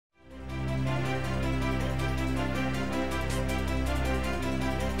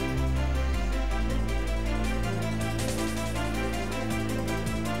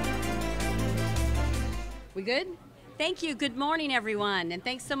We good? Thank you. Good morning, everyone, and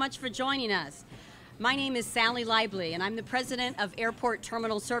thanks so much for joining us. My name is Sally Lively, and I'm the president of Airport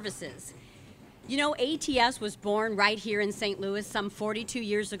Terminal Services. You know, ATS was born right here in St. Louis some 42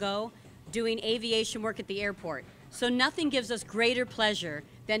 years ago, doing aviation work at the airport. So nothing gives us greater pleasure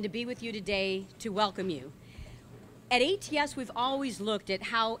than to be with you today to welcome you. At ATS, we've always looked at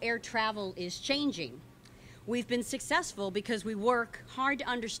how air travel is changing. We've been successful because we work hard to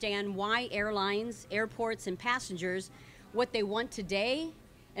understand why airlines, airports, and passengers, what they want today,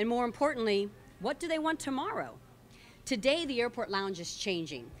 and more importantly, what do they want tomorrow? Today, the airport lounge is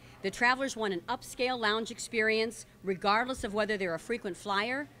changing. The travelers want an upscale lounge experience, regardless of whether they're a frequent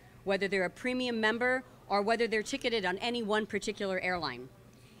flyer, whether they're a premium member, or whether they're ticketed on any one particular airline.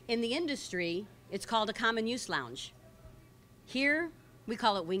 In the industry, it's called a common use lounge. Here, we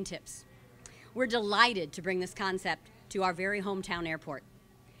call it WINGTIPS. We're delighted to bring this concept to our very hometown airport.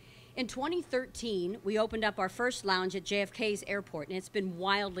 In 2013, we opened up our first lounge at JFK's airport, and it's been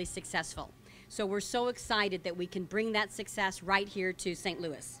wildly successful. So we're so excited that we can bring that success right here to St.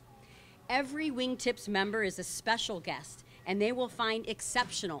 Louis. Every WINGTIPS member is a special guest, and they will find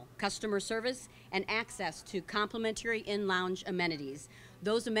exceptional customer service and access to complimentary in-lounge amenities.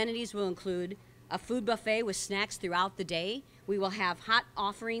 Those amenities will include a food buffet with snacks throughout the day. We will have hot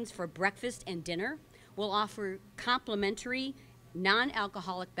offerings for breakfast and dinner. We'll offer complimentary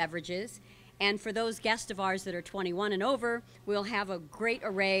non-alcoholic beverages. And for those guests of ours that are 21 and over, we'll have a great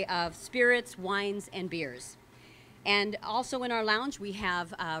array of spirits, wines, and beers. And also in our lounge, we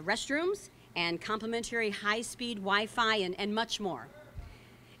have restrooms and complimentary high-speed Wi-Fi and much more.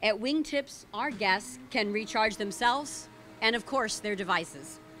 At WINGTIPS, our guests can recharge themselves and, of course, their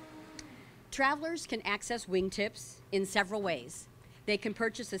devices. Travelers can access WINGTIPS in several ways. They can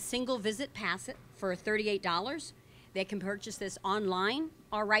purchase a single visit pass for $38. They can purchase this online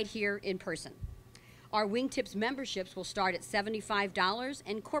or right here in person. Our WINGTIPS memberships will start at $75,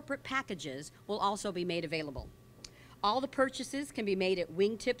 and corporate packages will also be made available. All the purchases can be made at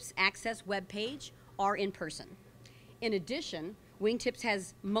WINGTIPS Access webpage or in person. In addition, WINGTIPS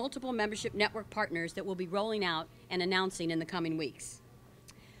has multiple membership network partners that we'll be rolling out and announcing in the coming weeks.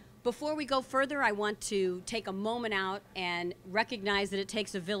 Before we go further, I want to take a moment out and recognize that it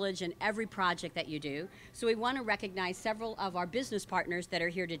takes a village in every project that you do. So we want to recognize several of our business partners that are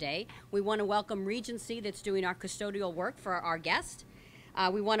here today. We want to welcome Regency, that's doing our custodial work for our guests.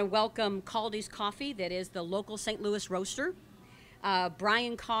 We want to welcome Caldy's Coffee, that is the local St. Louis roaster.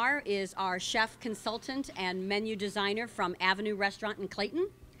 Brian Carr is our chef consultant and menu designer from Avenue Restaurant in Clayton.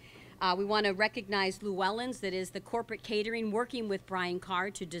 We want to recognize Llewellyn's, that is the corporate catering, working with Brian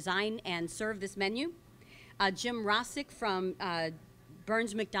Carr to design and serve this menu. Jim Rossick from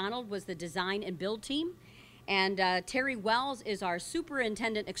Burns McDonald was the design and build team. And Terry Wells is our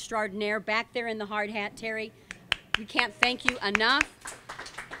superintendent extraordinaire back there in the hard hat. Terry, we can't thank you enough.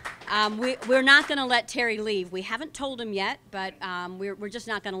 We're not going to let Terry leave. We haven't told him yet, but we're just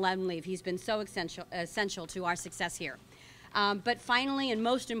not going to let him leave. He's been so essential to our success here. But finally, and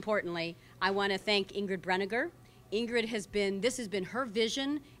most importantly, I want to thank Ingrid Brenniger. Ingrid this has been her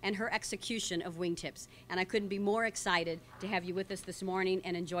vision and her execution of WINGTIPS, and I couldn't be more excited to have you with us this morning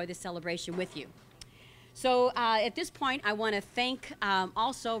and enjoy this celebration with you. So at this point, I want to thank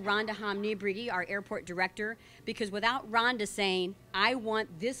also Rhonda Ham-Niebrigi, our airport director, because without Rhonda saying, I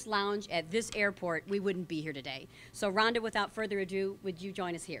want this lounge at this airport, we wouldn't be here today. So Rhonda, without further ado, would you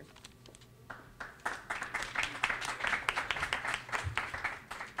join us here?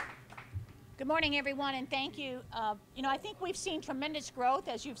 Good morning, everyone, and thank you. You know, I think we've seen tremendous growth,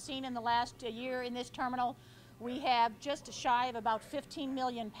 as you've seen in the last year in this terminal. We have just shy of about 15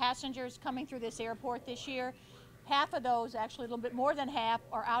 million passengers coming through this airport this year. Half of those, actually a little bit more than half,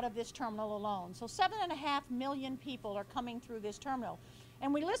 are out of this terminal alone. So 7.5 million people are coming through this terminal.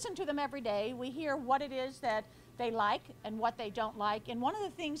 And we listen to them every day. We hear what it is that they like and what they don't like. And one of the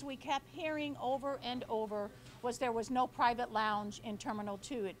things we kept hearing over and over was there was no private lounge in Terminal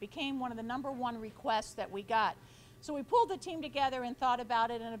 2. It became one of the #1 requests that we got. So we pulled the team together and thought about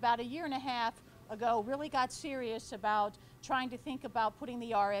it, and about a year and a half ago really got serious about trying to think about putting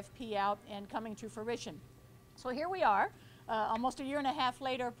the RFP out and coming to fruition. So here we are, almost a year and a half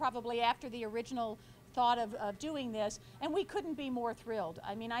later, probably after the original thought of doing this, and we couldn't be more thrilled.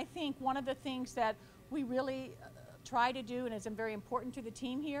 I mean, I think one of the things that we really try to do, and is very important to the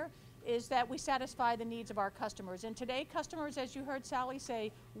team here, is that we satisfy the needs of our customers. And today, customers, as you heard Sally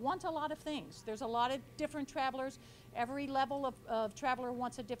say, want a lot of things. There's a lot of different travelers. Every level of traveler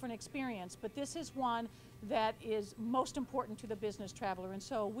wants a different experience, but this is one that is most important to the business traveler. And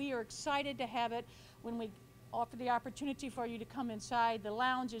so we are excited to have it. When we offer the opportunity for you to come inside. The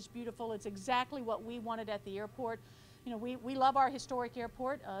lounge is beautiful. It's exactly what we wanted at the airport. You know, we love our historic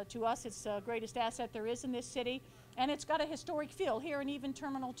airport. To us, it's the greatest asset there is in this city. And it's got a historic feel here, and even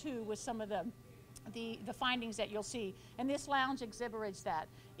Terminal 2 with some of the findings that you'll see. And this lounge exhibits that.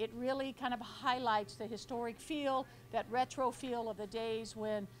 It really kind of highlights the historic feel, that retro feel of the days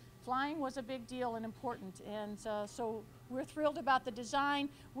when flying was a big deal and important. And so we're thrilled about the design.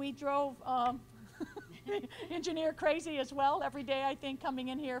 We drove engineer crazy as well every day, I think, coming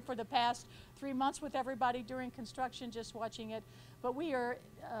in here for the past 3 months with everybody during construction, just watching it. But we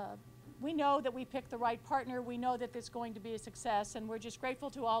know that we picked the right partner. We know that it's going to be a success, and we're just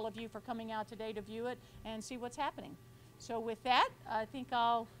grateful to all of you for coming out today to view it and see what's happening. So with that, I think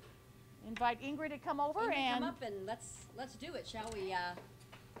I'll invite Ingrid to come over. Ingrid, and come up and let's do it, shall we?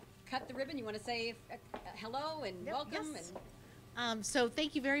 Cut the ribbon. You want to say hello and welcome? Yes. So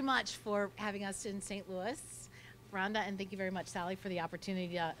thank you very much for having us in St. Louis, Rhonda, and thank you very much, Sally, for the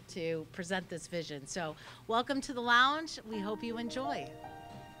opportunity to present this vision. So welcome to the lounge. We hope you enjoy.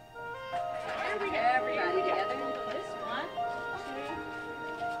 Everybody together.